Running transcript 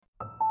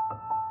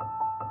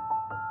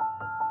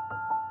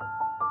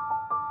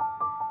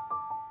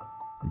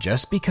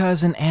Just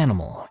because an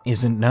animal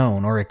isn't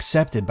known or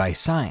accepted by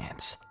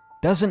science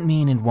doesn't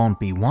mean it won't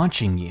be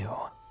watching you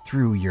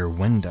through your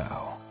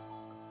window.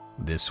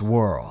 This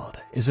world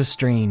is a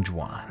strange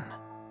one.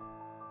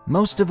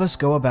 Most of us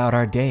go about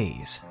our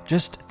days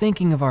just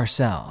thinking of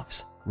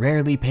ourselves,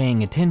 rarely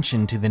paying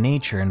attention to the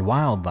nature and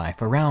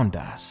wildlife around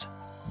us.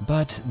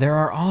 But there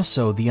are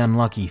also the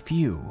unlucky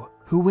few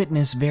who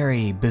witness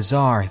very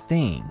bizarre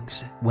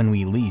things when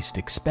we least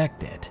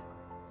expect it.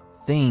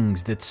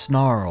 Things that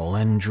snarl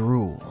and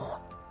drool.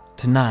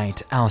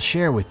 Tonight, I'll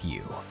share with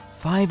you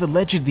 5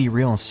 allegedly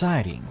real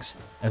sightings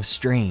of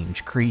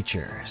strange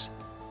creatures.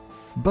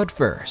 But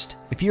first,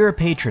 if you're a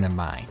patron of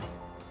mine,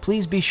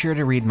 please be sure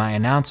to read my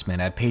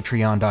announcement at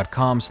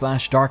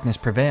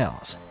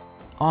patreon.com/darknessprevails.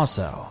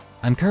 Also,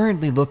 I'm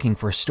currently looking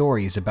for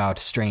stories about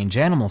strange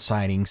animal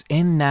sightings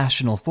in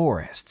national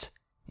forests.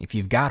 If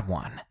you've got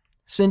one,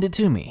 send it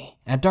to me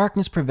at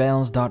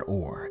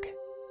darknessprevails.org.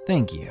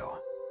 Thank you.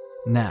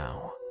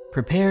 Now,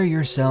 prepare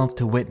yourself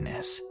to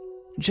witness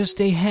just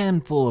a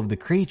handful of the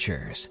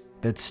creatures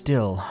that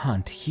still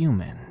hunt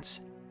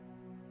humans.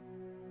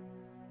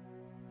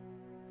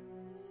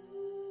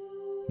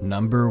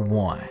 Number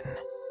 1.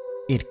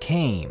 It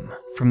Came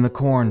from the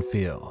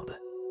Cornfield.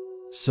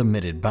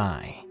 Submitted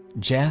by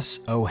Jess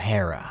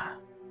O'Hara.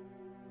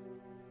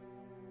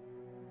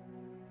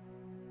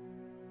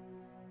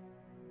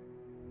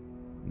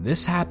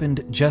 This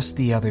happened just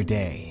the other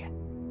day.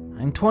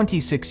 I'm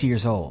 26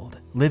 years old,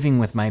 living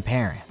with my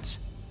parents.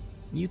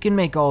 You can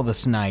make all the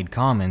snide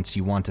comments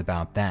you want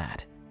about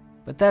that,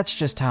 but that's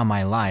just how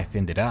my life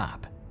ended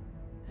up.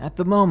 At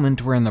the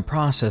moment, we're in the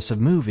process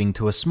of moving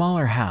to a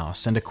smaller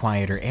house and a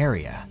quieter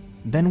area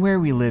than where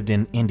we lived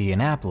in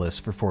Indianapolis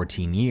for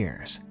 14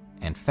 years.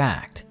 In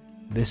fact,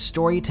 this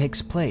story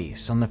takes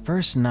place on the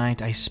first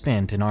night I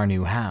spent in our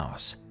new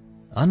house.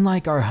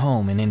 Unlike our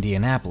home in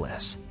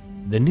Indianapolis,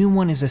 the new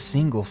one is a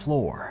single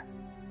floor.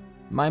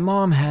 My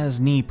mom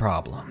has knee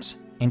problems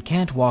and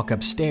can't walk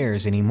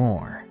upstairs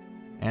anymore,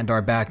 and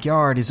our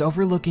backyard is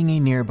overlooking a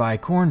nearby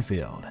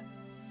cornfield.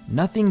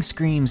 Nothing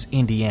screams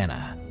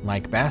Indiana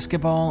like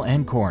basketball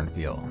and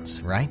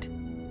cornfields, right?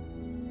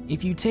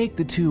 If you take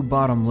the 2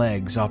 bottom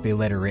legs off a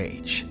letter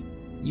H,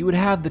 you would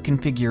have the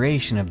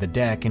configuration of the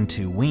deck and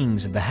 2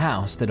 wings of the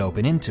house that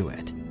open into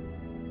it.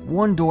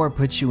 One door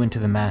puts you into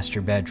the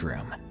master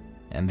bedroom,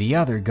 and the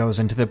other goes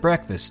into the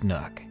breakfast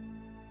nook.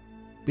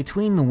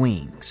 Between the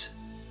wings,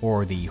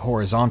 or the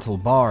horizontal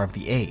bar of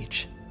the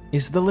H,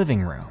 is the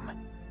living room,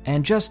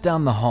 and just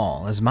down the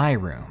hall is my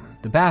room,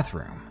 the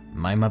bathroom,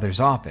 my mother's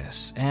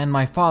office, and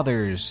my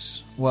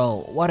father's,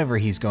 well, whatever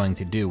he's going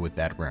to do with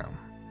that room.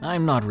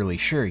 I'm not really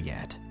sure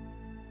yet.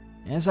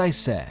 As I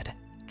said,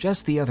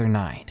 just the other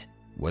night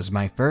was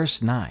my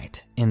first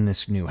night in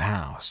this new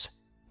house,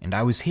 and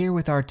I was here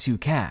with our 2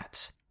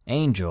 cats,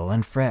 Angel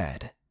and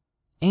Fred.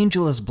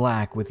 Angel is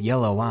black with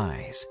yellow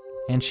eyes,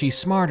 and she's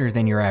smarter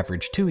than your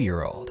average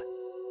 2-year-old.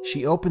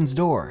 She opens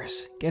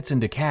doors, gets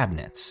into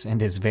cabinets,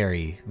 and is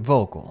very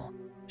vocal.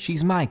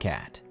 She's my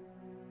cat.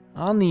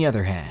 On the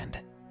other hand,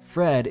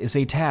 Fred is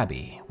a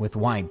tabby with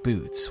white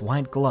boots,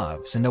 white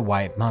gloves, and a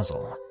white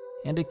muzzle,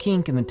 and a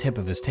kink in the tip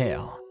of his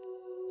tail.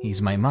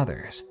 He's my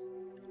mother's.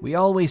 We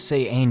always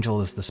say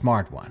Angel is the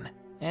smart one,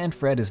 and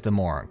Fred is the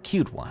more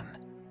cute one,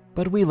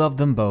 but we love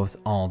them both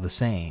all the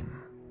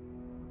same.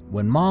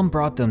 When Mom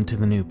brought them to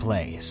the new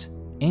place,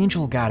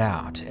 Angel got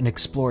out and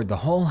explored the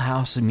whole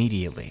house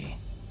immediately,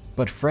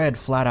 but Fred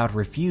flat out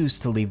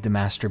refused to leave the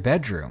master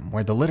bedroom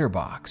where the litter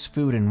box,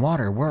 food, and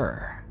water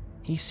were.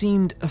 He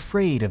seemed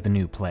afraid of the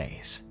new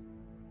place.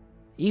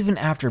 Even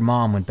after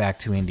Mom went back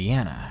to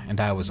Indiana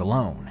and I was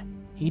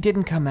alone, he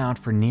didn't come out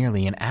for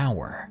nearly an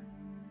hour.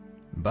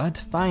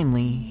 But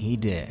finally he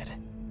did,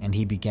 and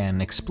he began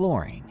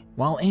exploring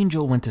while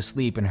Angel went to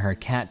sleep in her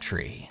cat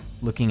tree,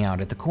 looking out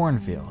at the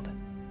cornfield.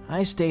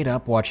 I stayed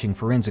up watching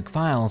Forensic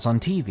Files on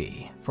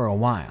TV for a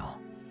while,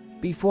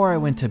 before I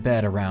went to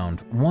bed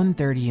around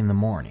 1:30 in the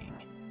morning.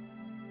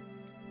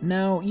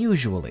 Now,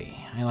 usually,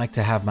 I like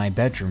to have my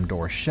bedroom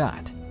door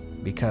shut,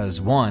 because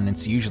 1,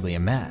 it's usually a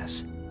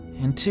mess,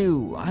 and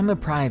 2, I'm a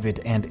private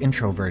and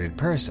introverted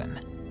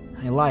person.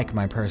 I like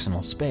my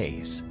personal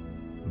space.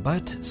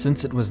 But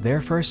since it was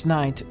their first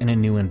night in a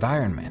new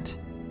environment,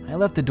 I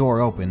left the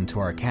door open to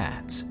our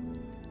cats.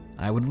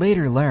 I would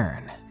later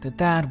learn that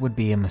that would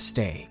be a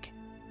mistake.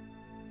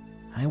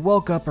 I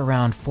woke up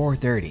around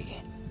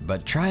 4:30,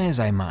 but try as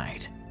I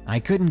might, I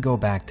couldn't go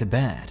back to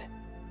bed.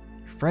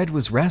 Fred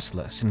was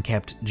restless and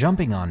kept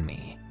jumping on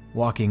me,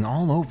 walking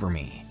all over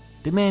me,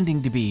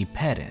 demanding to be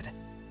petted,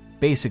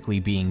 basically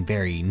being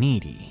very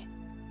needy.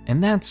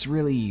 And that's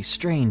really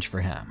strange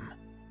for him.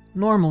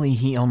 Normally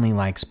he only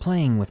likes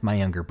playing with my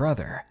younger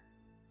brother,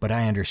 but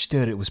I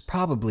understood it was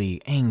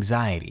probably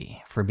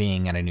anxiety for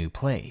being at a new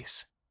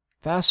place.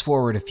 Fast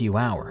forward a few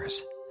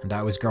hours, and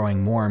I was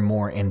growing more and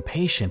more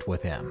impatient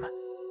with him.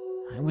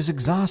 I was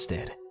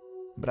exhausted,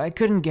 but I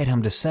couldn't get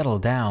him to settle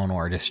down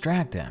or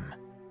distract him.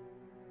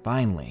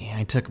 Finally,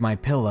 I took my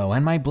pillow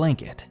and my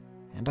blanket,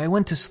 and I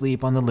went to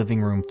sleep on the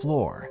living room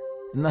floor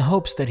in the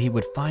hopes that he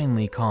would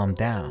finally calm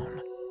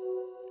down.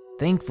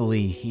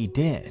 Thankfully, he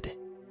did.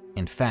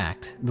 In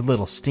fact, the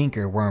little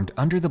stinker wormed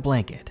under the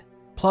blanket,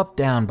 plopped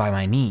down by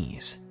my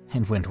knees,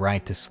 and went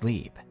right to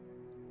sleep.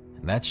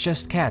 That's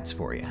just cats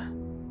for you.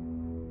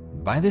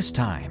 By this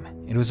time,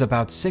 it was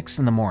about 6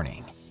 in the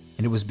morning,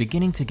 and it was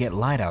beginning to get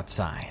light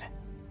outside.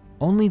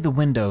 Only the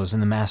windows in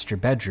the master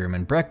bedroom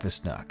and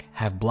breakfast nook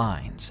have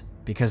blinds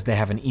because they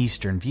have an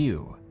eastern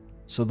view,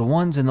 so the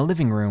ones in the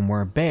living room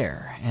were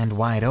bare and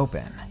wide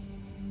open.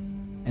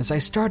 As I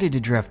started to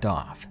drift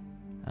off,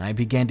 I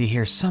began to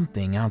hear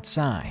something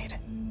outside.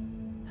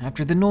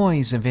 After the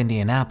noise of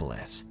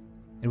Indianapolis,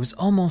 it was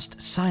almost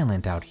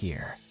silent out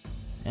here,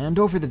 and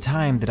over the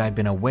time that I'd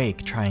been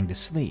awake trying to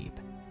sleep,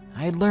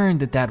 I had learned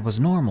that that was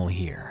normal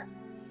here.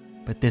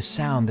 But this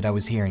sound that I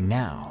was hearing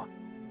now,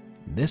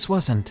 this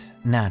wasn't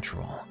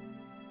natural.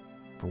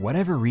 For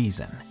whatever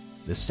reason,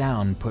 the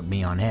sound put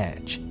me on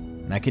edge,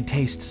 and I could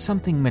taste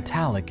something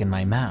metallic in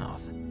my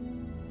mouth.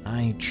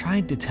 I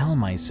tried to tell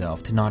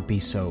myself to not be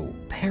so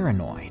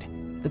paranoid,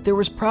 that there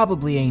was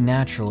probably a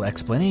natural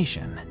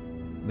explanation.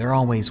 There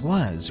always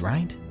was,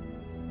 right?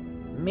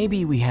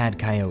 Maybe we had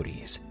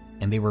coyotes,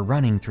 and they were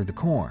running through the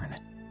corn.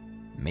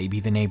 Maybe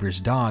the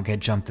neighbor's dog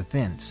had jumped the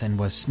fence and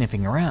was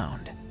sniffing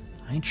around.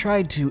 I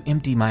tried to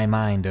empty my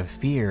mind of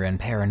fear and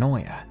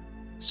paranoia,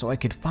 so I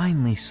could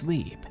finally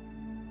sleep.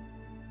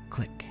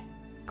 Click,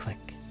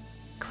 click,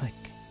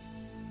 click.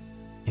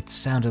 It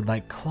sounded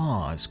like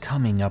claws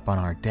coming up on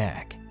our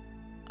deck.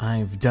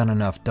 I've done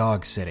enough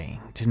dog sitting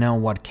to know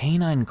what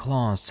canine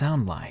claws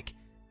sound like,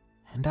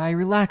 and I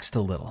relaxed a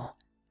little,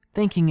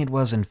 thinking it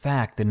was in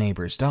fact the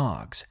neighbor's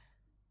dogs.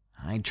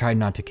 I tried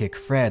not to kick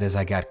Fred as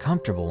I got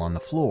comfortable on the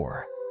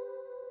floor.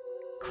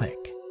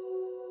 Click,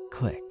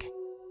 click,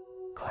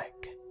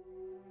 click.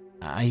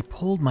 I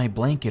pulled my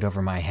blanket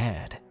over my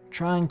head,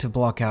 trying to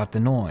block out the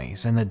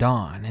noise and the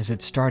dawn as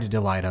it started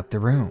to light up the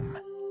room.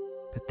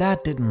 But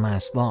that didn't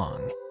last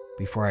long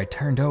before I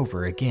turned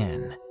over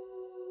again.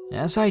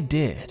 As I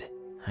did,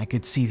 I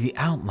could see the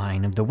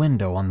outline of the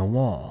window on the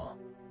wall.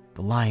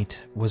 The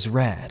light was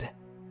red,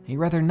 a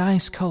rather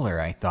nice color,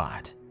 I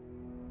thought.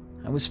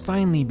 I was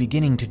finally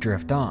beginning to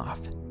drift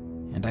off,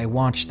 and I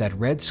watched that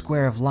red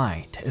square of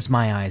light as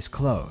my eyes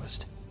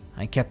closed.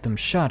 I kept them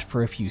shut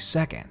for a few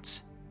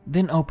seconds,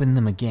 then opened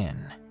them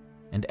again,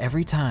 and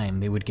every time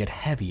they would get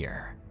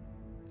heavier.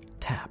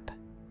 Tap,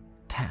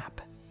 tap.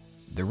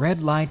 The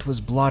red light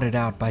was blotted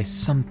out by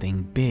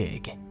something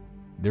big.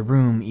 The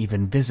room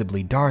even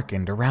visibly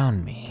darkened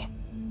around me,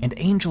 and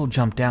Angel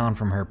jumped down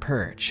from her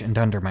perch and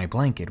under my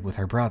blanket with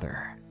her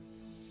brother.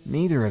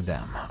 Neither of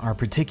them are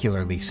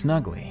particularly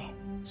snuggly,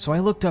 so I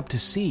looked up to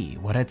see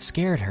what had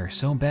scared her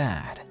so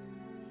bad.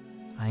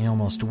 I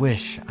almost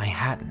wish I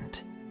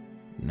hadn't.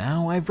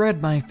 Now I've read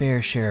my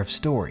fair share of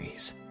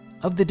stories,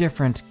 of the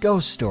different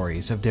ghost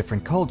stories of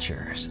different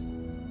cultures,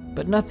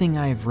 but nothing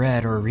I've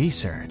read or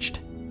researched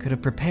could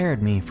have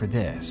prepared me for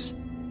this,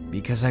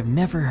 because I've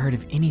never heard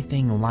of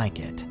anything like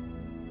it.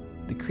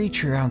 The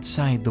creature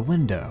outside the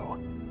window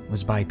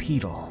was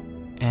bipedal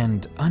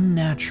and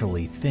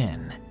unnaturally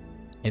thin.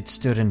 It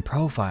stood in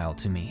profile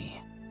to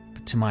me,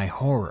 but to my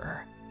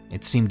horror,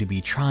 it seemed to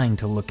be trying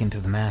to look into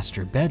the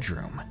master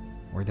bedroom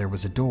where there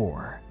was a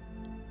door.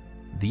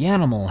 The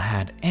animal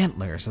had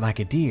antlers like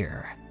a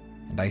deer,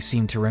 and I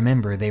seem to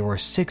remember they were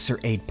 6 or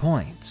 8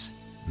 points,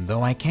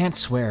 though I can't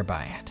swear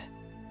by it.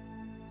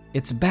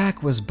 Its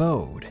back was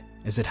bowed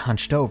as it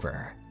hunched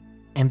over,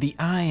 and the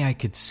eye I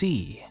could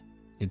see,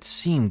 it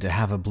seemed to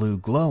have a blue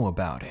glow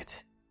about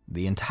it.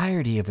 The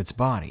entirety of its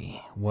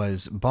body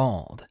was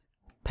bald,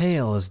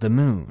 pale as the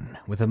moon,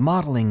 with a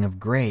mottling of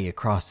gray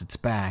across its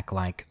back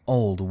like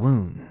old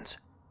wounds.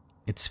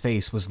 Its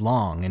face was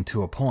long and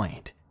to a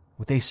point,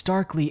 with a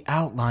starkly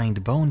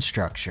outlined bone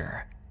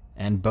structure,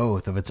 and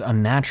both of its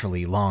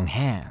unnaturally long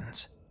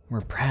hands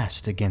were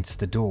pressed against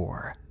the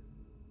door.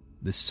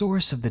 The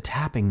source of the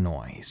tapping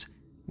noise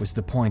was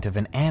the point of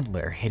an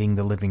antler hitting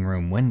the living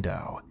room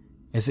window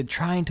as it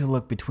tried to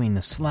look between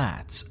the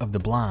slats of the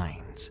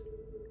blinds.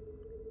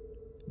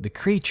 The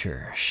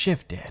creature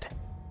shifted,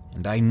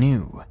 and I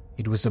knew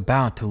it was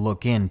about to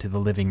look into the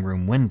living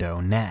room window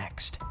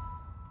next.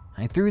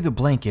 I threw the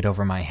blanket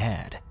over my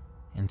head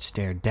and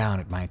stared down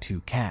at my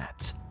 2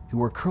 cats, who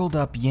were curled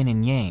up yin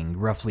and yang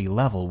roughly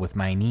level with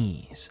my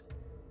knees.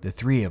 The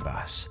 3 of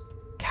us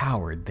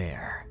cowered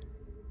there.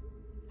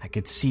 I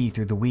could see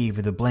through the weave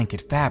of the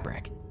blanket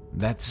fabric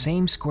that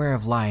same square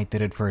of light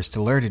that had first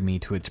alerted me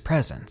to its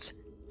presence,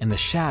 and the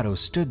shadow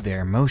stood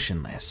there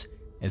motionless,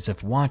 as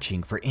if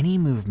watching for any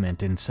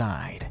movement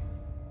inside.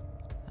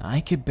 I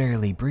could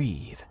barely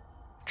breathe,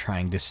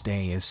 trying to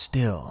stay as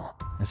still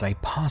as I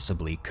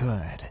possibly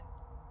could.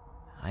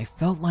 I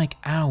felt like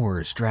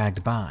hours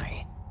dragged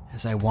by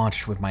as I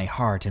watched with my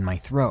heart in my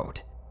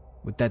throat,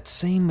 with that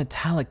same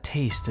metallic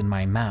taste in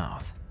my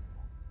mouth.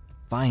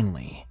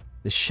 Finally,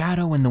 the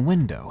shadow in the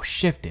window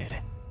shifted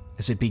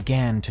as it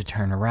began to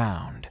turn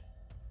around.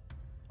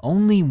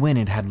 Only when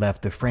it had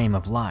left the frame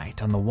of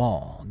light on the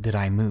wall did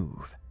I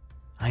move.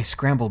 I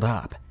scrambled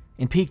up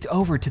and peeked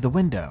over to the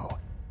window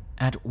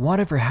at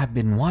whatever had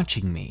been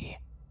watching me.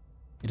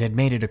 It had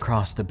made it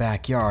across the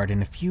backyard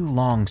in a few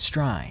long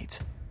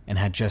strides and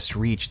had just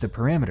reached the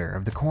perimeter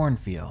of the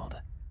cornfield.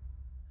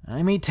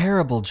 I'm a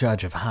terrible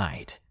judge of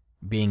height,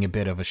 being a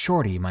bit of a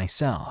shorty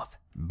myself,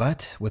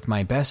 but with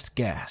my best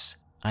guess,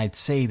 I'd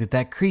say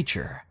that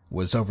creature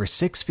was over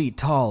 6 feet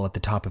tall at the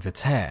top of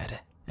its head,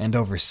 and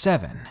over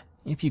 7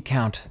 if you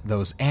count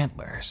those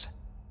antlers.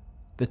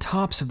 The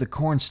tops of the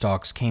corn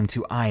stalks came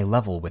to eye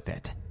level with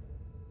it.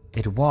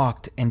 It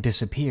walked and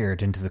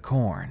disappeared into the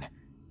corn,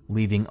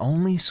 leaving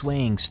only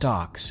swaying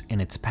stalks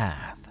in its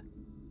path.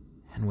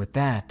 And with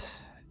that,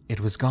 it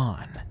was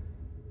gone.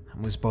 I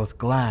was both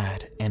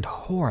glad and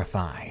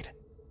horrified.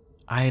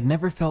 I had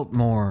never felt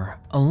more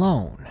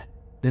alone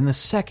than the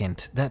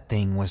second that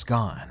thing was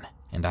gone,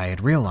 and I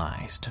had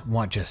realized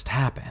what just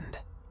happened.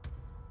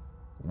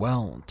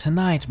 Well,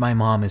 tonight my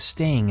mom is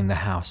staying in the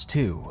house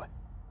too.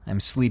 I'm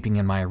sleeping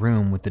in my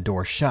room with the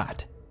door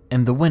shut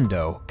and the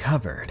window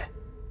covered,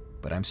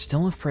 but I'm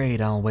still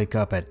afraid I'll wake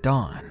up at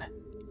dawn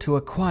to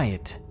a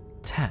quiet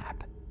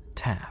tap,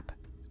 tap,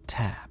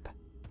 tap.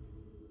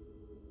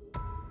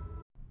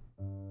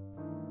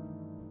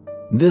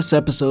 This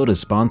episode is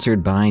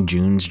sponsored by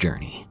June's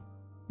Journey.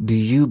 Do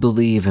you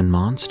believe in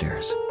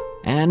monsters?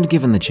 And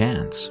given the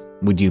chance,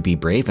 would you be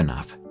brave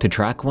enough to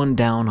track one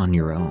down on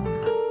your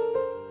own?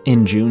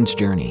 In June's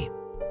Journey,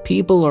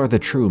 people are the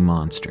true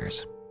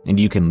monsters, and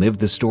you can live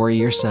the story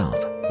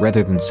yourself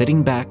rather than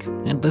sitting back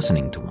and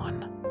listening to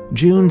one.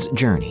 June's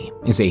Journey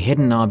is a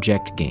hidden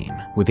object game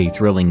with a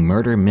thrilling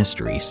murder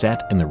mystery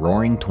set in the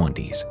roaring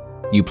 20s.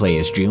 You play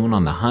as June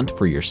on the hunt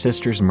for your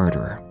sister's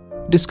murderer.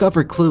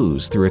 Discover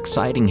clues through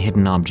exciting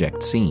hidden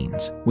object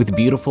scenes with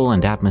beautiful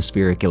and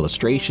atmospheric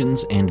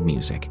illustrations and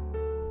music.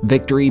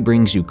 Victory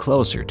brings you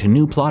closer to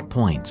new plot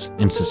points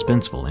and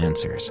suspenseful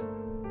answers.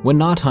 When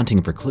not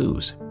hunting for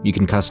clues, you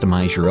can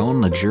customize your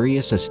own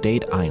luxurious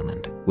estate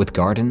island with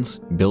gardens,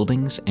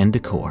 buildings, and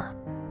decor.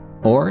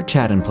 Or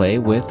chat and play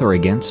with or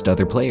against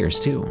other players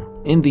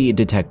too, in the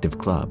Detective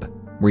Club,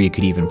 where you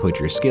could even put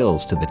your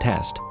skills to the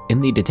test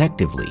in the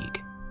Detective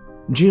League.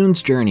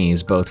 June's Journey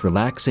is both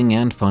relaxing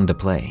and fun to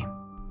play.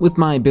 With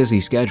my busy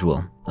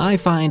schedule, I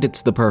find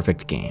it's the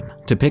perfect game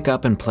to pick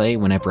up and play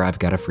whenever I've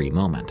got a free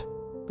moment.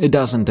 It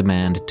doesn't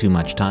demand too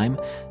much time,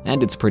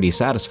 and it's pretty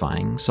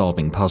satisfying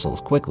solving puzzles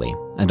quickly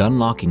and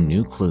unlocking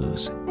new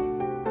clues.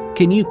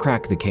 Can you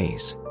crack the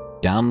case?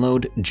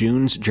 Download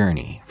June's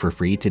Journey for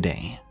free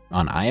today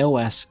on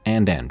iOS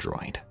and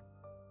Android.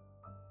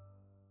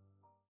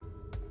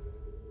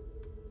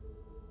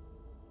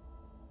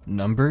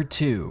 Number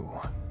 2.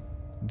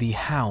 The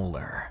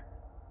Howler.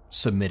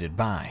 Submitted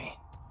by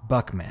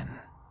Buckman.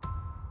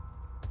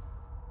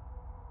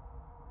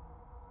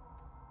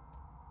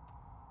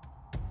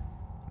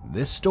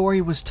 This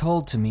story was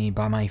told to me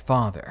by my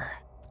father.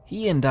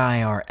 He and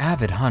I are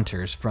avid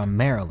hunters from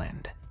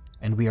Maryland,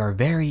 and we are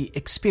very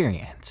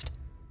experienced.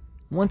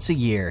 Once a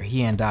year,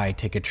 he and I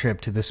take a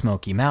trip to the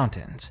Smoky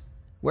Mountains,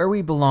 where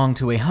we belong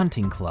to a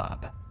hunting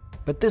club.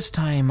 But this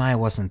time I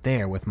wasn't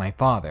there with my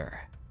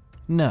father.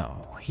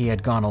 No, he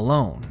had gone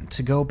alone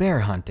to go bear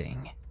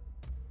hunting.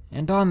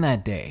 And on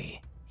that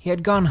day, he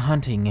had gone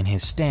hunting in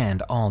his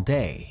stand all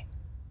day.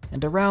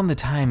 And around the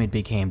time it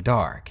became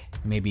dark,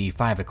 maybe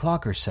 5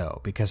 o'clock or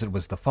so because it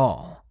was the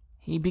fall,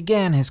 he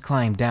began his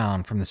climb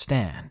down from the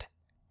stand.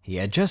 He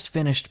had just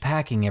finished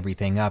packing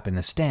everything up in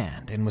the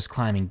stand and was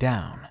climbing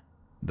down.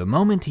 The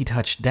moment he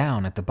touched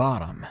down at the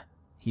bottom,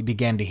 he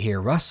began to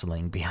hear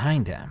rustling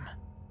behind him.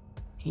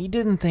 He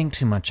didn't think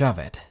too much of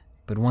it,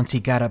 but once he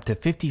got up to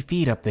 50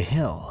 feet up the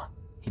hill,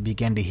 he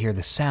began to hear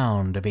the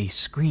sound of a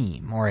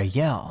scream or a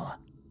yell.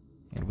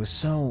 It was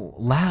so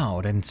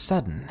loud and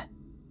sudden,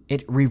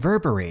 it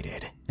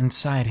reverberated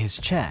inside his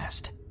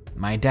chest.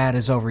 My dad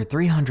is over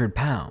 300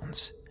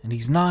 pounds, and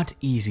he's not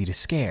easy to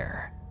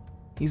scare.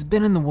 He's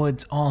been in the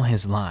woods all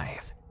his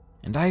life,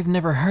 and I've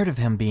never heard of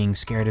him being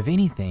scared of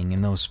anything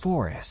in those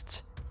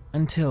forests,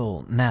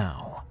 until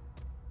now.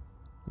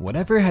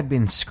 Whatever had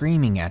been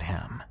screaming at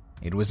him,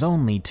 it was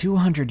only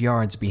 200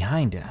 yards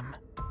behind him.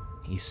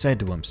 He said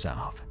to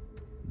himself,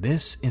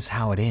 "This is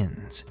how it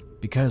ends,"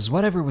 because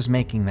whatever was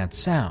making that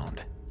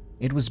sound,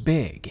 it was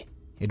big,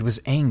 it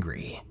was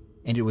angry,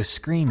 and it was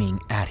screaming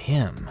at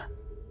him.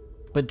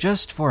 But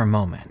just for a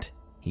moment,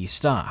 he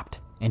stopped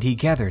and he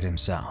gathered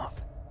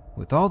himself.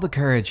 With all the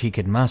courage he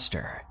could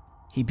muster,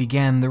 he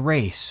began the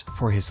race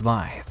for his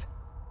life.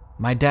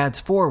 My dad's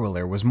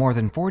four-wheeler was more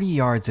than 40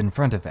 yards in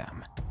front of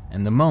him,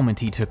 and the moment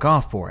he took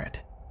off for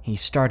it, he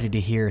started to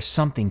hear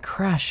something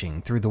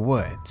crashing through the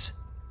woods.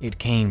 It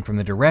came from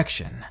the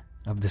direction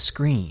of the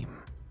scream.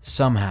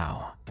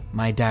 Somehow,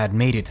 my dad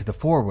made it to the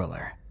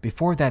four-wheeler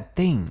before that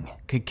thing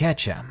could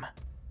catch him.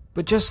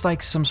 But just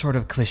like some sort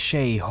of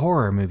cliché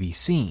horror movie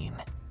scene,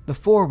 the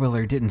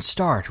four-wheeler didn't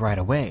start right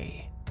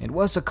away. It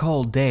was a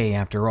cold day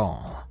after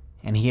all,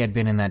 and he had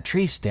been in that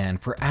tree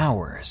stand for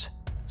hours,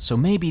 so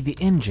maybe the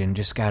engine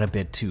just got a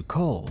bit too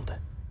cold.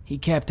 He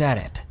kept at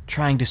it,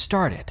 trying to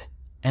start it,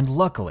 and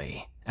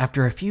luckily,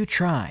 after a few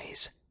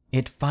tries,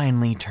 it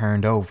finally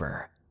turned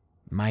over.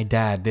 My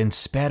dad then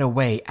sped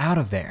away out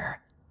of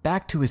there,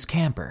 back to his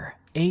camper,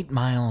 8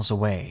 miles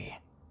away.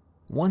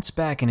 Once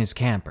back in his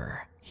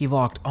camper, he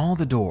locked all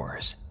the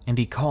doors and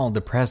he called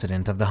the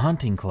president of the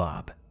hunting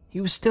club.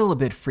 He was still a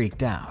bit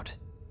freaked out,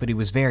 but he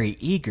was very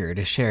eager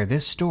to share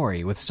this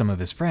story with some of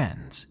his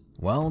friends.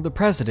 Well, the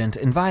president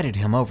invited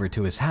him over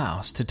to his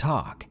house to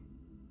talk.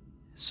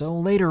 So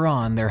later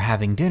on, they're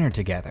having dinner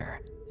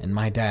together, and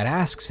my dad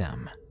asks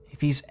him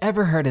if he's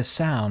ever heard a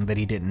sound that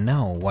he didn't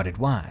know what it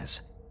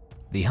was.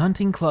 The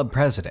hunting club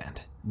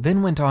president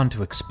then went on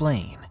to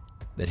explain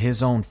that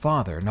his own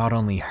father not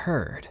only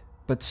heard,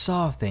 but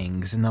saw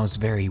things in those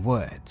very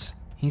woods.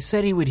 He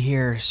said he would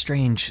hear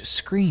strange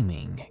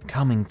screaming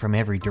coming from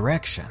every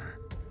direction,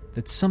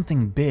 that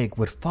something big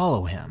would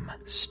follow him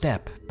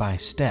step by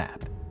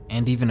step,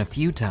 and even a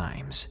few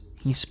times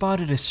he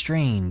spotted a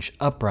strange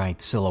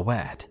upright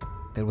silhouette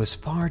that was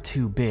far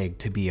too big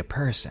to be a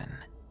person.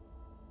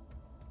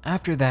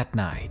 After that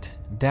night,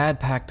 Dad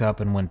packed up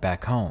and went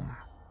back home.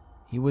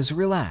 He was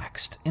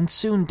relaxed and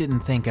soon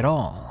didn't think at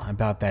all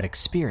about that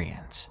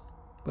experience.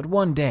 But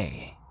one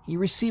day, he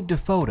received a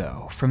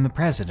photo from the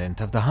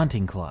president of the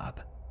hunting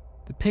club.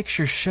 The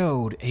picture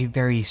showed a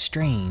very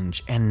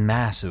strange and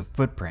massive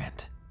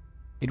footprint.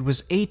 It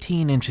was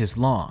 18 inches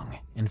long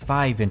and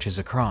 5 inches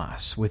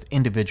across with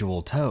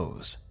individual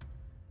toes.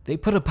 They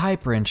put a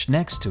pipe wrench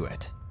next to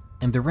it,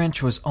 and the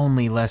wrench was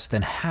only less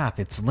than half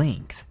its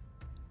length.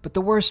 But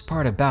the worst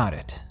part about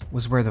it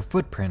was where the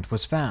footprint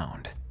was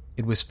found.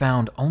 It was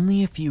found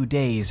only a few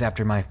days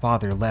after my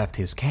father left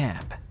his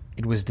camp.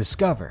 It was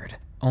discovered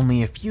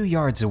only a few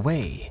yards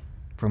away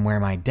from where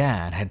my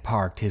dad had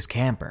parked his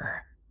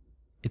camper.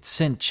 It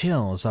sent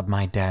chills up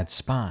my dad's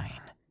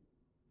spine.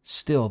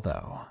 Still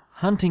though,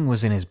 hunting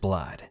was in his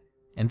blood,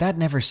 and that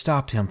never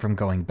stopped him from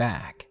going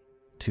back.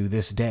 To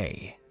this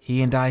day,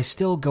 he and I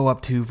still go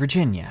up to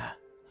Virginia,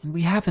 and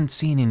we haven't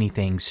seen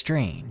anything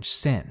strange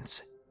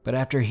since. But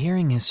after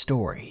hearing his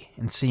story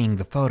and seeing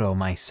the photo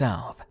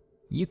myself,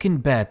 you can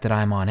bet that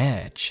I'm on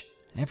edge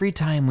every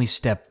time we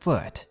step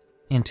foot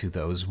into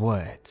those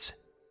woods.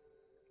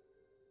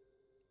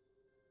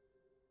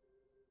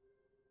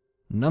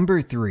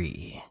 Number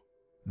 3.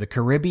 The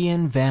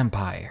Caribbean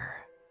Vampire.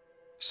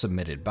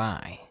 Submitted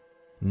by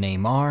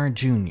Neymar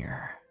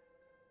Jr.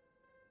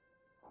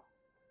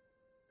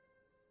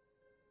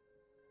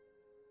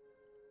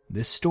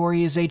 This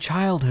story is a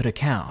childhood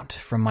account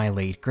from my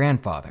late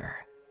grandfather,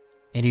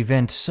 an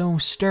event so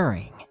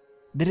stirring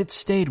that it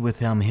stayed with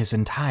him his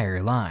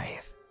entire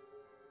life.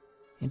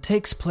 It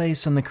takes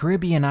place on the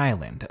Caribbean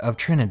island of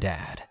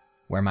Trinidad,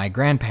 where my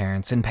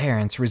grandparents and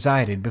parents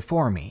resided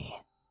before me.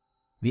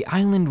 The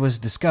island was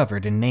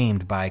discovered and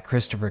named by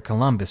Christopher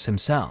Columbus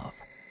himself.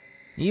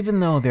 Even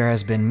though there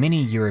has been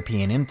many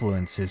European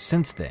influences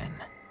since then,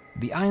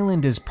 the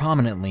island is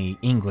prominently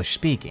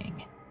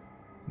English-speaking.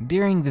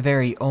 During the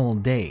very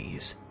old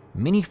days,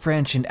 many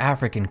French and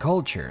African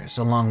cultures,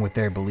 along with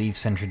their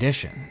beliefs and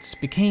traditions,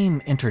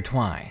 became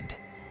intertwined,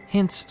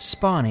 hence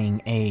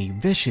spawning a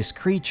vicious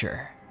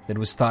creature that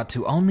was thought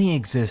to only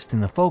exist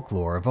in the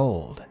folklore of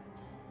old.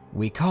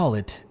 We call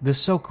it the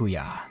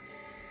Sokuya.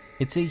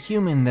 It's a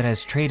human that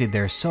has traded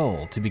their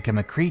soul to become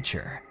a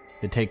creature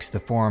that takes the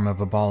form of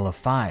a ball of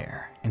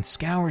fire and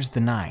scours the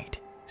night,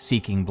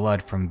 seeking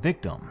blood from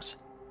victims.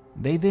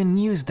 They then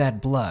use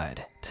that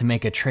blood to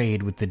make a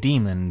trade with the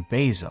demon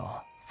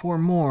Basil for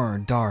more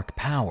dark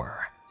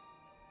power.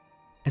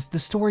 As the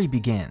story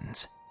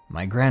begins,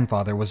 my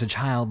grandfather was a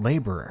child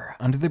laborer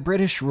under the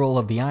British rule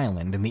of the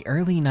island in the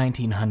early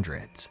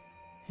 1900s.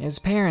 His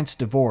parents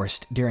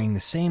divorced during the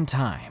same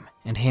time,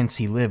 and hence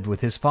he lived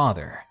with his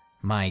father,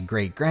 my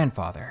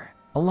great-grandfather,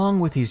 along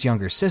with his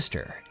younger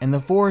sister in the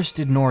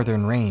forested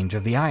northern range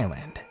of the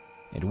island.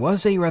 It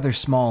was a rather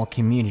small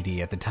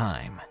community at the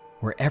time,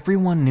 where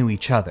everyone knew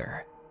each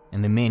other,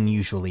 and the men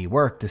usually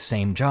worked the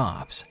same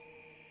jobs.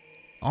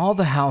 All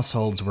the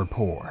households were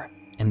poor,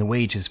 and the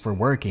wages for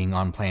working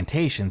on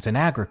plantations and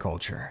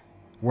agriculture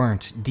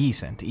weren't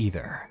decent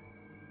either.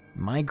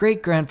 My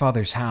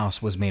great-grandfather's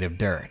house was made of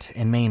dirt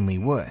and mainly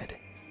wood.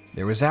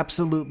 There was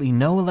absolutely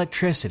no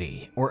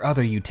electricity or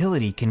other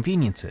utility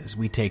conveniences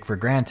we take for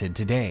granted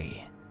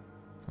today.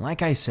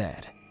 Like I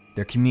said,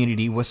 their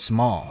community was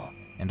small,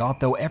 and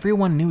although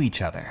everyone knew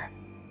each other,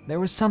 there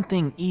was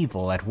something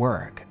evil at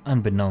work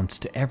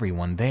unbeknownst to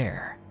everyone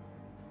there.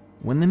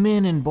 When the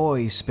men and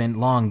boys spent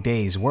long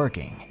days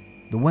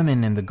working, the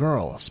women and the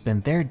girls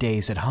spent their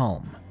days at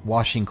home,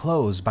 washing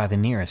clothes by the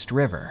nearest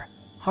river,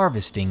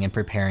 harvesting and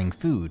preparing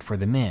food for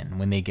the men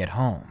when they get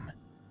home.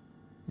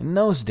 In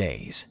those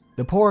days,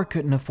 the poor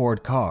couldn't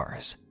afford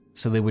cars,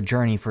 so they would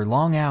journey for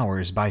long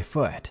hours by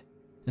foot,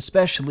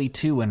 especially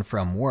to and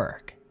from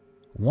work.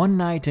 One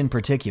night in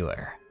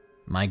particular,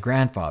 my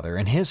grandfather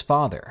and his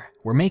father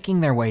were making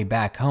their way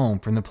back home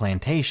from the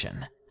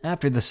plantation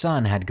after the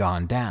sun had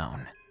gone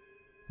down.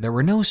 There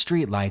were no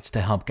streetlights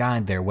to help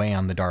guide their way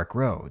on the dark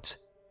roads,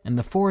 and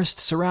the forest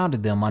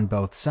surrounded them on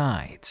both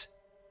sides.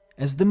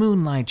 As the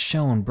moonlight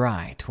shone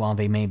bright while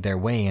they made their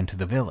way into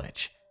the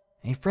village,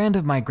 a friend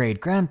of my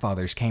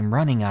great-grandfather's came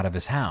running out of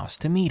his house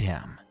to meet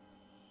him.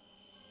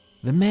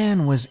 The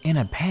man was in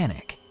a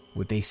panic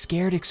With a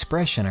scared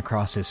expression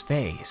across his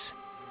face,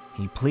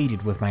 he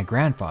pleaded with my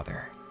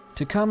grandfather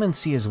to come and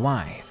see his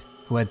wife,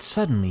 who had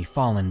suddenly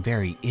fallen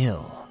very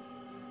ill.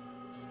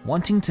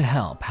 Wanting to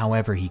help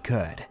however he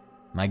could,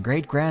 my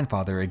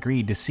great-grandfather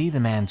agreed to see the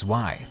man's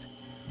wife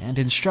and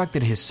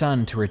instructed his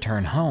son to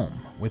return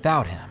home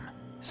without him,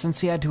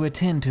 since he had to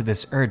attend to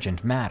this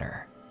urgent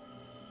matter.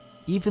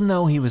 Even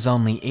though he was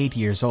only 8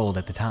 years old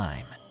at the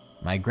time,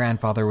 my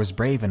grandfather was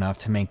brave enough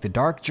to make the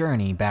dark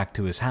journey back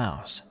to his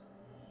house.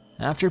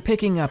 After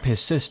picking up his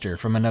sister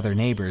from another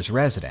neighbor's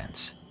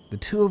residence, the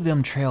two of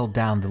them trailed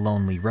down the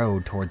lonely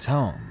road towards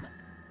home.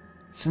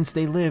 Since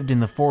they lived in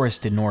the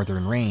forested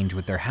northern range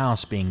with their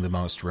house being the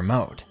most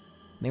remote,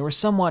 they were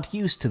somewhat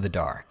used to the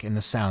dark and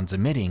the sounds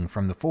emitting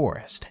from the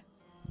forest.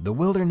 The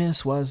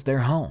wilderness was their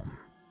home.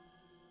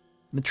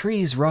 The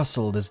trees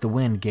rustled as the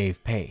wind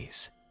gave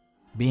pace.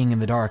 Being in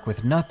the dark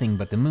with nothing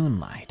but the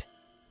moonlight,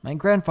 my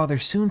grandfather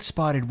soon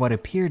spotted what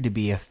appeared to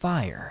be a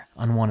fire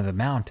on one of the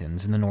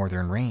mountains in the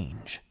northern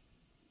range.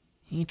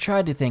 He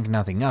tried to think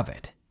nothing of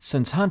it,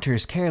 since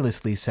hunters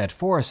carelessly set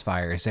forest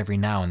fires every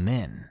now and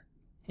then.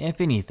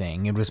 If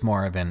anything, it was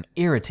more of an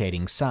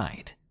irritating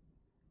sight.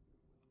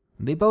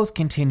 They both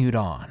continued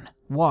on,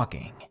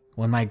 walking,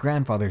 when my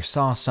grandfather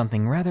saw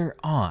something rather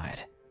odd.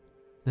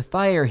 The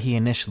fire he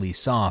initially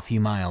saw a few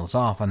miles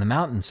off on the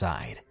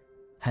mountainside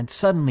had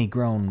suddenly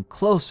grown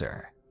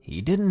closer.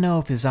 He didn't know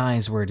if his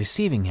eyes were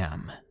deceiving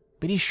him,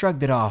 but he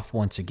shrugged it off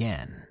once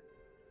again.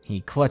 He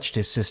clutched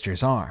his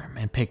sister's arm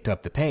and picked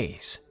up the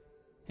pace.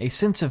 A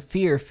sense of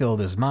fear filled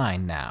his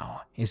mind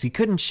now, as he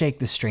couldn't shake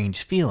the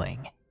strange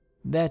feeling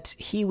that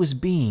he was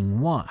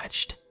being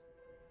watched.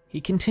 He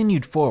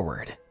continued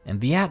forward, and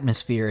the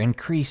atmosphere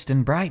increased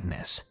in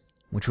brightness,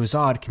 which was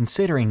odd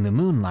considering the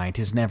moonlight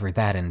is never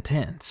that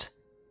intense.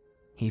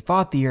 He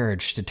fought the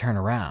urge to turn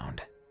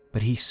around,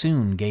 but he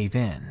soon gave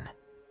in.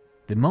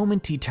 The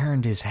moment he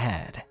turned his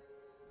head,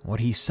 what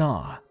he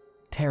saw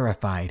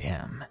terrified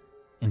him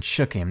and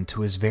shook him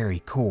to his very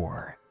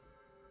core.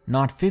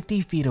 Not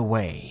 50 feet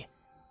away,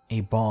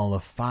 a ball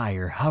of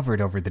fire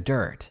hovered over the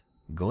dirt,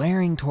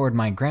 glaring toward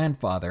my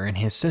grandfather and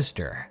his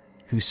sister,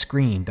 who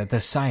screamed at the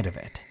sight of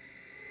it.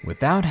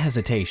 Without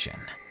hesitation,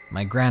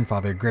 my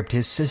grandfather gripped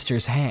his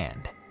sister's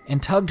hand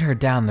and tugged her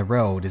down the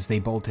road as they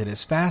bolted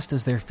as fast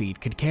as their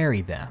feet could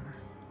carry them.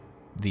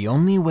 The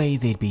only way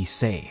they'd be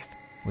safe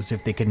was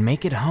if they could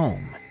make it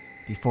home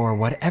before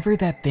whatever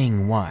that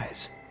thing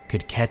was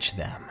could catch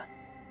them.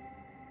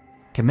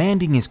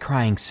 Commanding his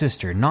crying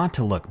sister not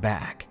to look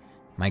back,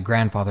 my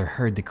grandfather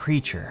heard the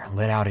creature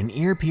let out an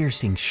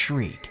ear-piercing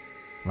shriek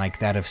like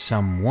that of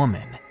some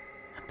woman.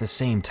 At the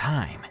same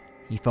time,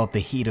 he felt the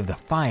heat of the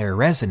fire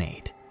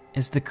resonate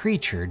as the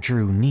creature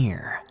drew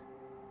near.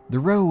 The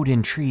road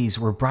and trees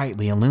were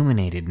brightly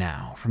illuminated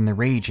now from the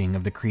raging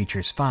of the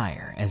creature's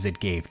fire as it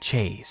gave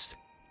chase.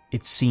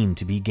 It seemed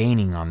to be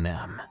gaining on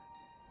them.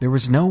 There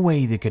was no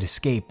way they could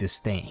escape this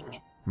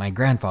thing, my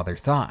grandfather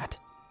thought,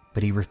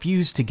 but he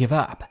refused to give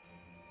up.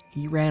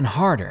 He ran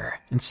harder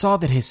and saw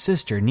that his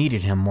sister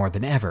needed him more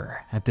than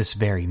ever at this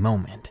very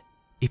moment.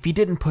 If he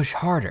didn't push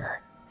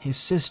harder, his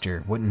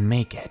sister wouldn't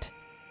make it.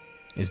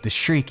 As the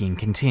shrieking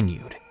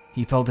continued,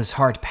 he felt his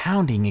heart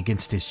pounding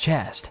against his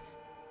chest.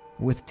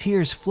 With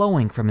tears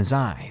flowing from his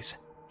eyes,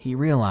 he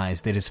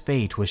realized that his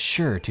fate was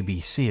sure to be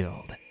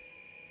sealed.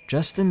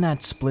 Just in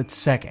that split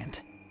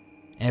second,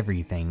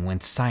 everything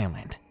went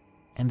silent,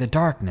 and the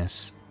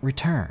darkness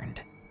returned.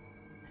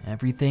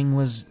 Everything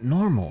was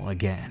normal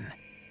again.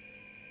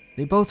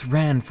 They both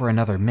ran for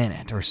another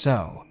minute or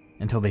so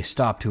until they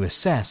stopped to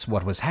assess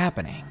what was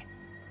happening.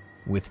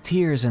 With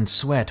tears and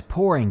sweat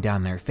pouring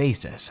down their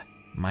faces,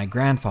 my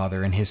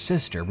grandfather and his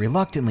sister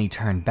reluctantly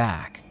turned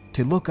back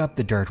to look up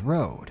the dirt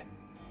road.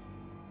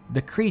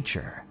 The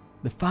creature,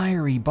 the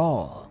fiery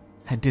ball,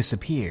 had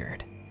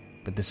disappeared,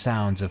 but the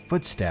sounds of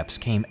footsteps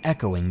came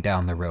echoing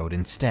down the road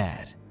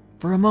instead.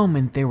 For a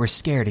moment they were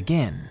scared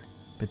again,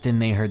 but then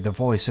they heard the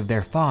voice of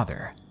their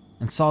father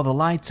and saw the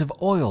lights of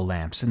oil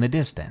lamps in the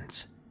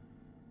distance.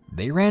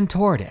 They ran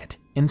toward it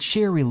in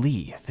sheer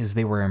relief as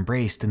they were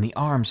embraced in the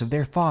arms of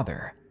their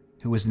father,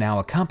 who was now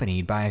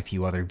accompanied by a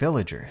few other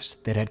villagers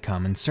that had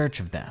come in search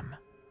of them.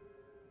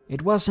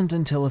 It wasn't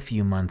until a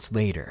few months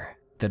later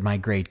that my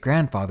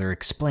great-grandfather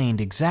explained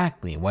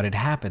exactly what had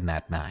happened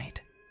that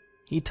night.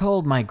 He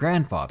told my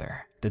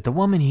grandfather that the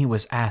woman he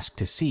was asked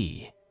to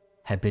see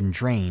had been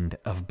drained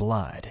of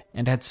blood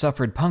and had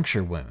suffered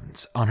puncture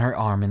wounds on her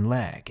arm and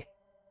leg.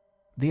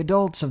 The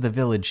adults of the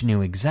village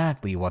knew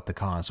exactly what the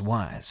cause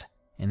was,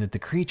 and that the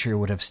creature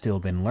would have still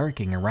been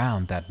lurking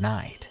around that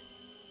night.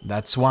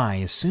 That's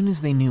why, as soon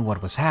as they knew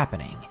what was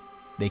happening,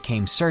 they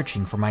came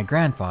searching for my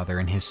grandfather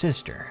and his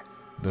sister,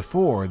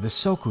 before the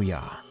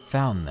Sokuya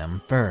found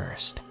them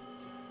first.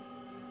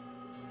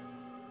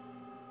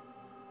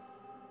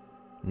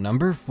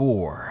 Number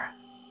 4.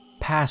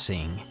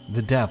 Passing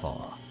the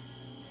Devil.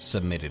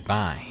 Submitted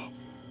by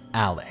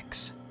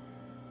Alex.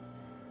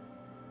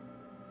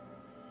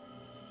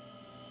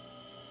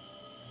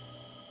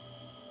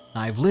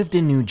 I've lived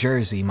in New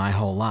Jersey my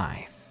whole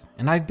life,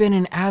 and I've been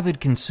an avid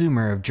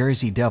consumer of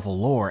Jersey Devil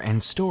lore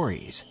and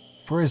stories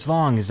for as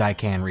long as I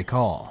can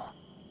recall.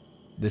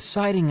 The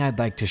sighting I'd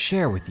like to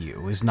share with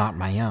you is not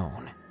my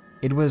own.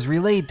 It was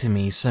relayed to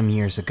me some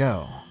years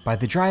ago by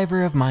the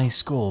driver of my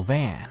school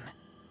van.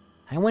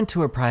 I went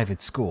to a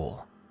private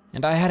school,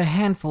 and I had a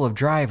handful of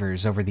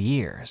drivers over the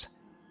years,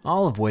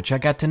 all of which I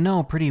got to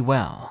know pretty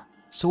well,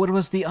 so it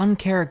was the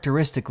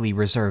uncharacteristically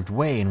reserved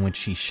way in which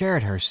she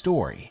shared her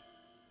story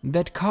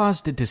that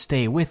caused it to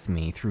stay with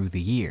me through the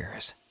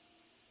years.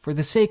 For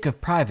the sake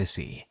of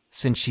privacy,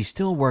 since she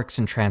still works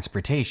in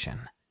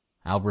transportation,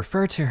 I'll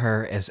refer to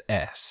her as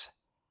S.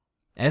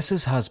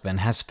 S's husband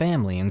has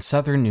family in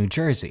southern New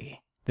Jersey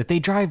that they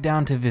drive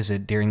down to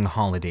visit during the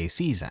holiday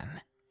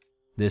season.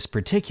 This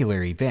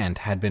particular event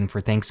had been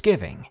for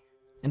Thanksgiving,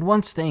 and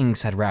once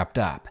things had wrapped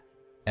up,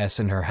 S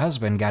and her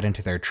husband got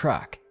into their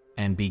truck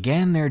and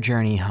began their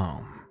journey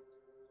home.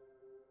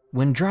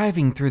 When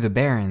driving through the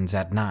Barrens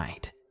at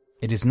night,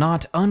 it is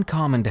not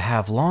uncommon to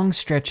have long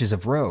stretches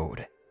of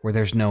road where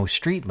there's no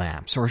street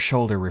lamps or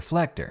shoulder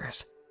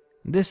reflectors.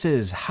 This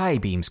is high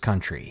beams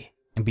country,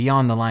 and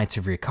beyond the lights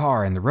of your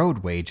car and the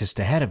roadway just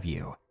ahead of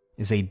you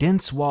is a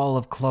dense wall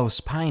of close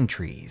pine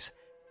trees,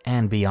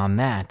 and beyond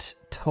that,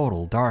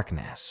 total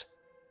darkness.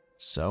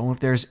 So if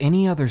there's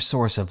any other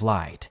source of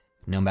light,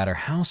 no matter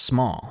how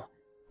small,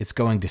 it's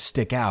going to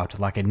stick out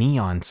like a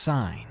neon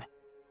sign.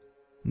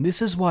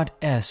 This is what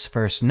S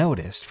first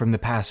noticed from the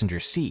passenger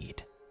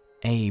seat,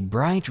 a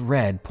bright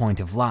red point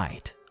of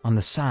light on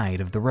the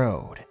side of the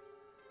road.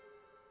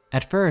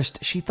 At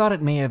first, she thought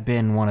it may have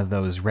been one of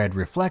those red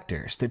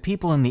reflectors that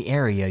people in the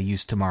area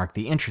used to mark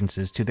the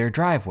entrances to their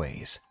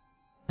driveways,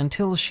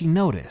 until she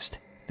noticed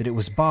that it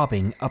was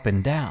bobbing up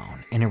and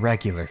down in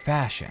irregular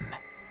fashion.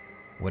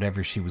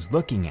 Whatever she was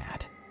looking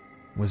at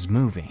was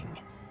moving.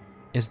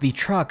 As the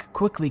truck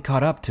quickly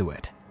caught up to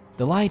it,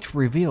 the light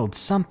revealed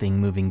something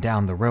moving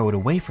down the road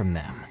away from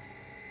them.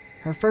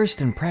 Her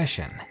first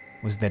impression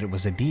was that it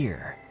was a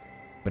deer,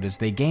 but as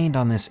they gained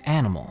on this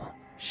animal,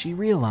 she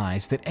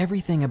realized that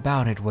everything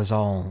about it was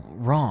all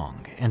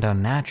wrong and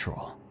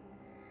unnatural.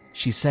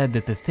 She said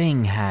that the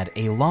thing had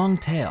a long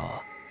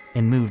tail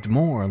and moved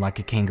more like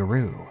a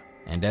kangaroo,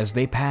 and as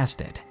they passed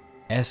it,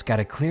 S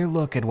got a clear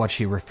look at what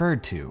she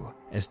referred to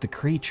as the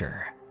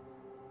creature.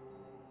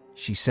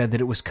 She said that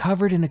it was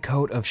covered in a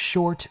coat of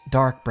short,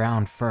 dark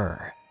brown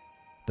fur.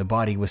 The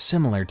body was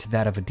similar to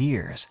that of a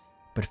deer's,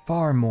 but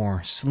far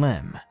more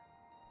slim.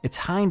 Its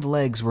hind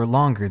legs were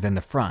longer than the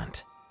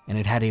front, and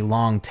it had a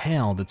long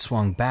tail that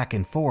swung back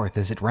and forth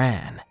as it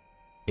ran.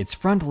 Its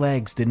front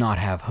legs did not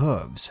have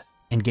hooves,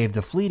 and gave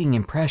the fleeting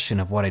impression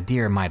of what a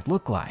deer might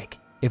look like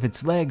if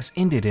its legs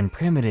ended in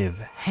primitive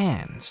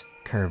hands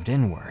curved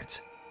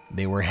inwards.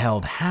 They were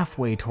held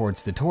halfway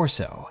towards the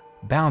torso,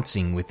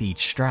 bouncing with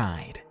each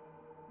stride.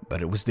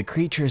 But it was the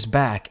creature's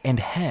back and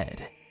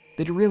head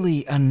that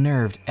really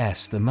unnerved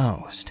S the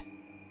most.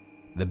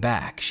 The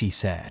back, she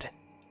said,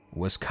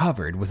 was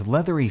covered with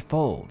leathery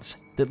folds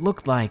that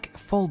looked like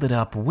folded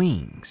up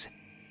wings,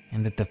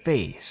 and that the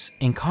face,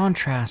 in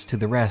contrast to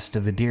the rest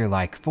of the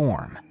deer-like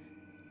form,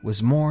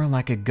 was more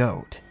like a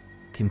goat,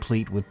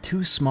 complete with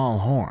two small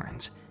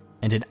horns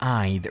and an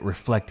eye that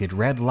reflected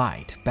red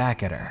light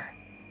back at her.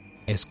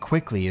 As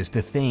quickly as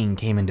the thing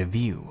came into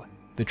view,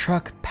 the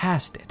truck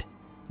passed it,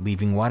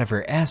 leaving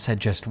whatever S had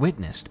just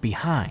witnessed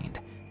behind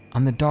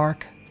on the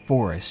dark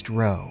forest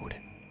road.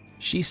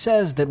 She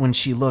says that when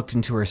she looked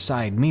into her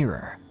side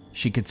mirror,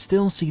 she could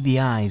still see the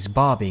eyes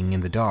bobbing in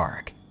the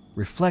dark,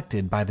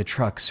 reflected by the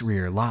truck's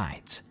rear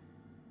lights.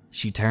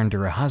 She turned to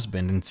her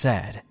husband and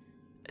said,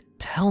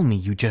 "Tell me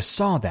you just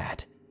saw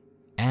that."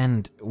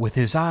 And with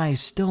his eyes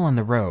still on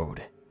the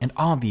road and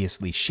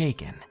obviously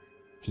shaken,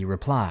 he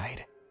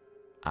replied,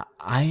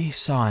 I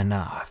saw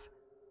enough."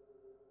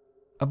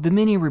 Of the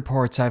many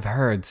reports I've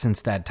heard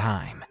since that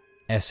time,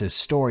 S's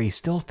story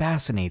still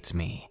fascinates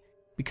me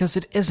because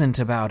it isn't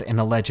about an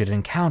alleged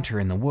encounter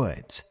in the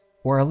woods,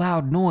 or a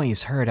loud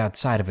noise heard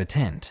outside of a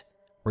tent,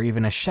 or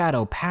even a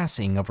shadow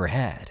passing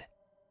overhead.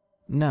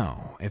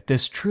 No, if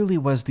this truly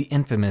was the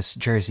infamous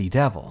Jersey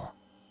Devil,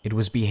 it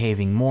was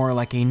behaving more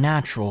like a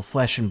natural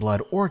flesh and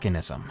blood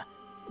organism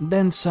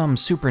than some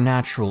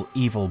supernatural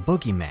evil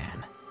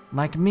boogeyman,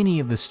 like many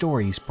of the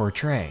stories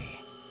portray.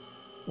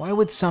 Why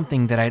would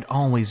something that I'd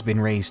always been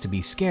raised to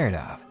be scared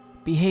of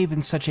behave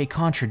in such a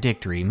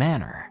contradictory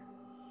manner?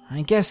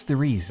 I guess the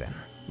reason,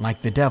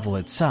 like the devil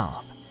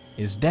itself,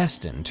 is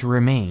destined to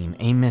remain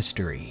a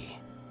mystery.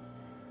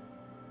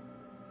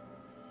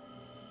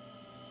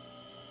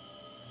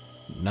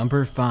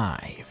 Number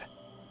 5.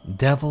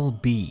 Devil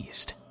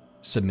Beast,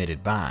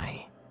 submitted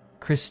by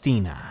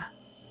Christina.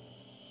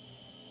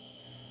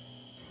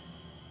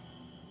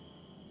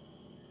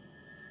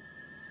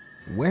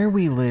 Where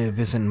we live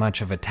isn't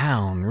much of a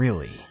town,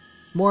 really,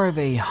 more of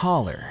a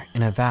holler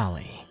in a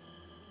valley.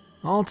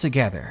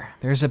 Altogether,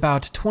 there's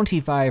about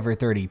 25 or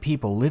 30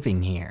 people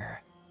living here.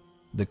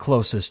 The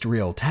closest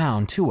real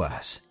town to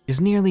us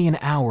is nearly an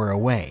hour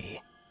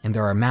away, and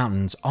there are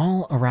mountains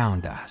all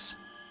around us.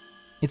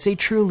 It's a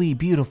truly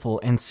beautiful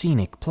and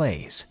scenic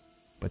place,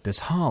 but this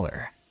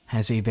holler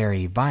has a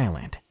very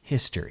violent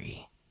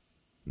history.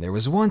 There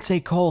was once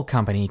a coal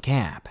company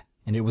camp,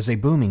 and it was a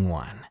booming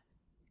one.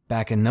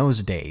 Back in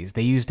those days,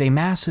 they used a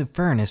massive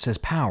furnace as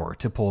power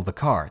to pull the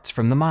carts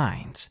from the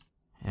mines,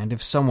 and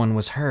if someone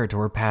was hurt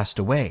or passed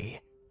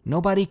away,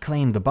 nobody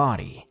claimed the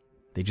body.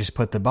 They just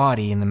put the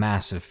body in the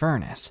massive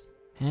furnace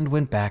and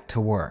went back to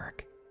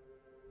work.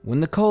 When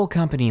the coal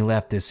company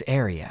left this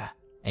area,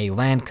 a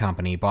land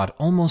company bought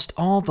almost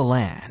all the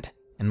land,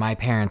 and my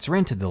parents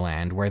rented the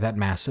land where that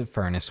massive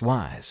furnace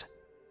was.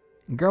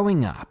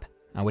 Growing up,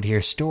 I would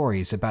hear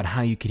stories about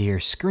how you could hear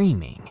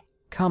screaming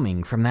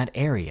coming from that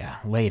area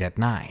late at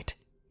night,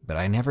 but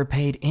I never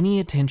paid any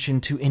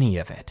attention to any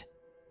of it.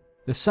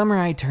 The summer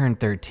I turned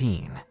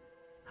 13,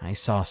 I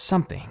saw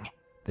something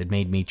that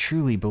made me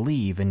truly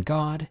believe in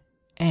God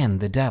and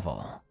the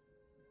devil.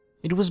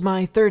 It was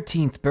my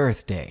 13th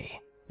birthday,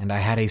 and I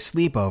had a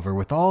sleepover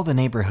with all the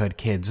neighborhood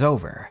kids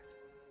over.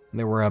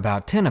 There were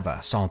about 10 of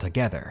us all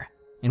together,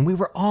 and we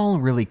were all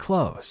really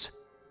close.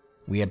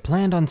 We had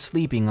planned on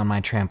sleeping on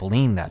my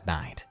trampoline that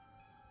night.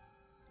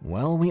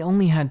 Well, we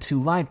only had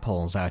 2 light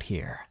poles out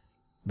here.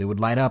 They would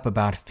light up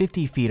about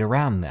 50 feet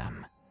around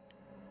them.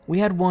 We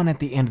had one at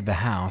the end of the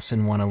house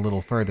and one a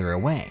little further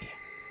away.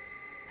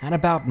 At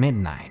about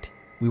midnight,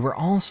 we were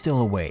all still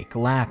awake,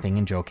 laughing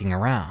and joking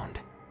around,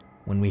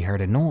 when we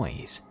heard a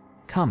noise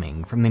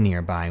coming from the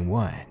nearby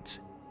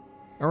woods.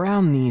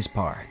 Around these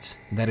parts,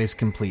 that is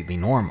completely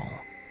normal.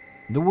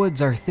 The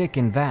woods are thick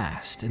and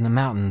vast, and the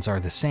mountains are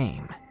the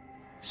same.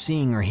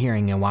 Seeing or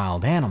hearing a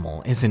wild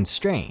animal isn't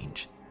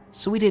strange,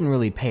 so we didn't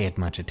really pay it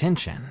much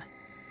attention.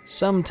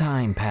 Some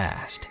time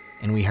passed,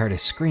 and we heard a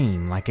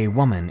scream like a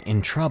woman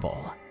in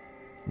trouble.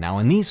 Now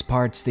in these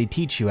parts, they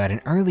teach you at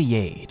an early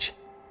age,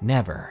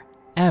 never,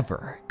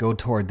 ever go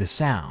toward the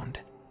sound,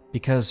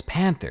 because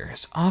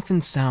panthers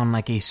often sound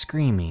like a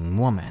screaming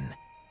woman.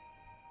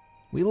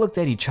 We looked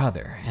at each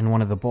other, and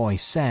one of the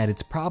boys said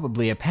it's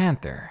probably a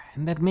panther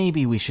and that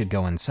maybe we should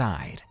go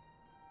inside.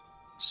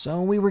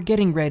 So we were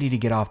getting ready to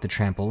get off the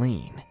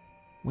trampoline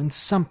when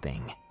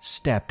something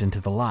stepped into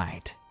the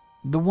light,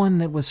 the one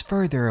that was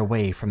further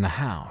away from the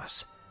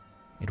house.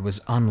 It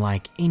was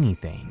unlike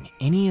anything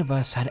any of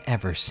us had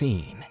ever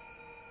seen.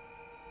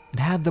 It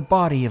had the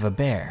body of a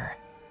bear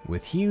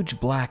with huge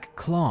black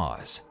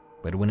claws,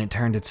 but when it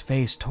turned its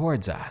face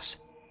towards us,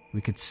 we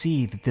could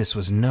see that this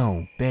was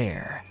no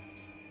bear.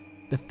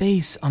 The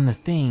face on the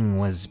thing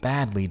was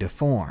badly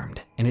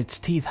deformed, and its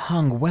teeth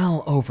hung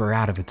well over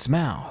out of its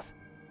mouth.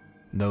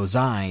 Those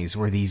eyes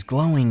were these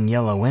glowing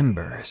yellow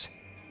embers.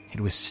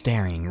 It was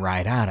staring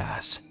right at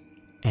us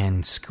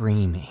and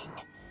screaming.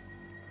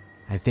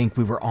 I think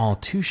we were all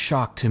too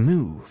shocked to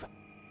move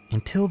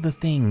until the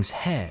thing's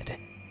head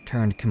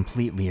turned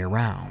completely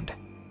around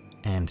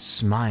and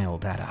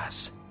smiled at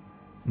us.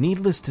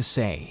 Needless to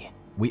say,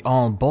 we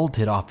all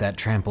bolted off that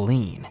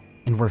trampoline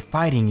and were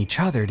fighting each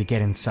other to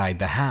get inside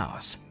the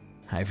house.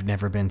 I've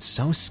never been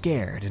so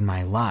scared in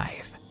my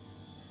life.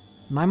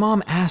 My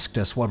mom asked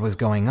us what was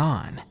going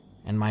on,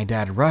 and my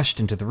dad rushed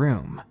into the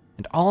room,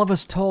 and all of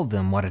us told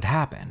them what had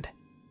happened.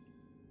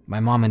 My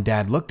mom and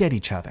dad looked at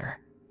each other,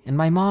 and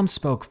my mom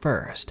spoke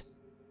first.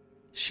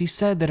 She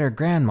said that her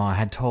grandma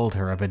had told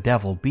her of a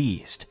devil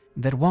beast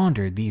that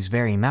wandered these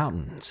very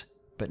mountains,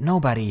 but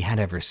nobody had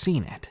ever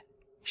seen it.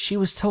 She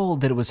was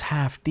told that it was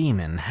half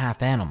demon,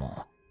 half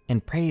animal,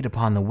 and preyed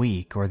upon the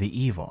weak or the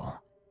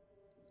evil.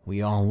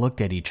 We all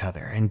looked at each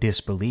other in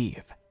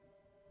disbelief.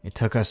 It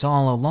took us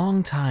all a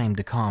long time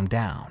to calm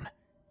down,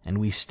 and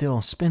we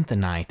still spent the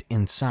night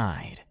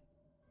inside.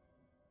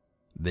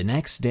 The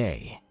next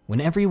day, when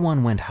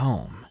everyone went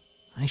home,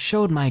 I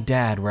showed my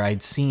dad where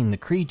I'd seen the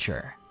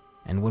creature,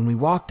 and when we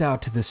walked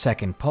out to the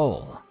second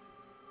pole,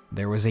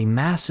 there was a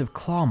massive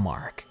claw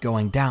mark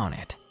going down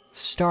it,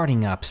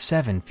 starting up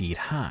 7 feet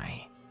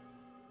high.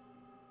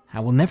 I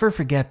will never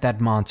forget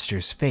that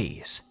monster's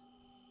face,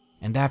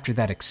 and after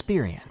that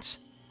experience,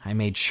 I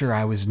made sure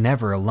I was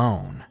never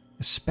alone,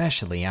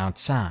 especially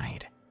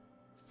outside.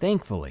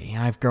 Thankfully,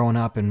 I've grown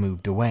up and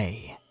moved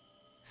away.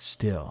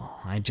 Still,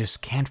 I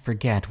just can't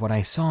forget what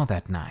I saw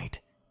that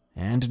night,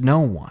 and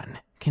no one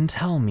can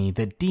tell me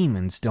that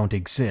demons don't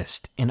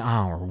exist in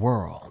our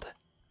world.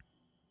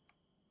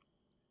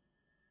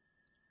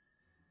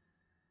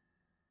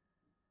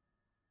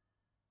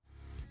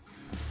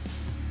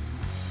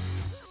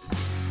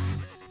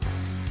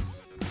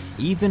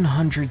 Even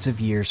hundreds of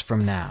years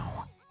from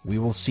now, we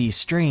will see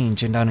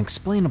strange and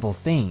unexplainable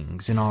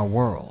things in our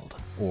world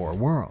or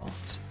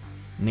worlds.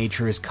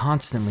 Nature is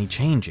constantly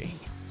changing,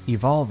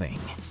 evolving,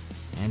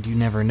 and you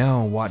never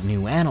know what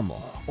new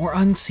animal or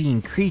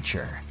unseen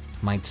creature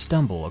might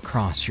stumble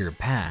across your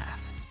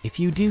path. If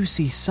you do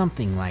see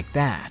something like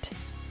that,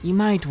 you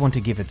might want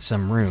to give it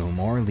some room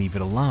or leave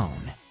it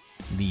alone.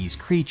 These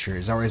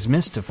creatures are as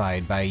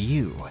mystified by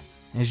you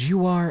as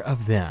you are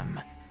of them,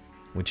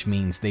 which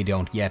means they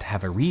don't yet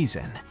have a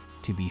reason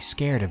to be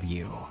scared of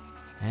you.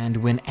 And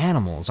when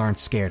animals aren't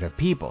scared of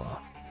people,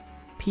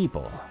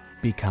 people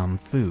become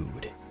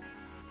food.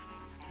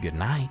 Good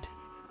night.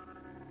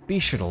 Be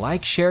sure to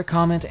like, share,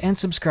 comment, and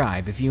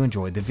subscribe if you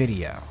enjoyed the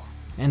video.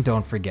 And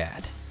don't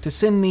forget to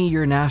send me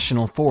your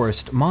National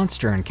Forest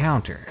monster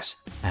encounters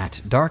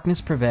at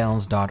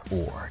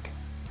darknessprevails.org.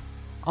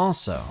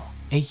 Also,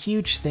 a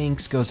huge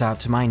thanks goes out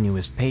to my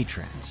newest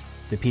patrons,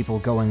 the people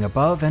going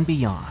above and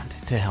beyond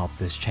to help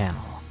this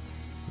channel.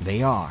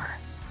 They are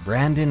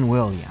Brandon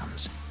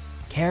Williams,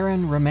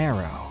 Karen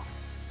Romero,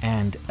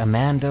 and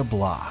Amanda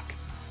Block.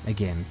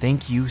 Again,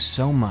 thank you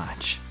so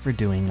much for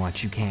doing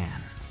what you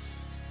can.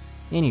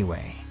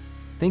 Anyway,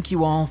 thank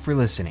you all for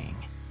listening.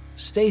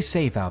 Stay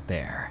safe out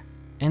there,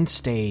 and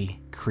stay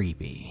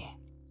creepy.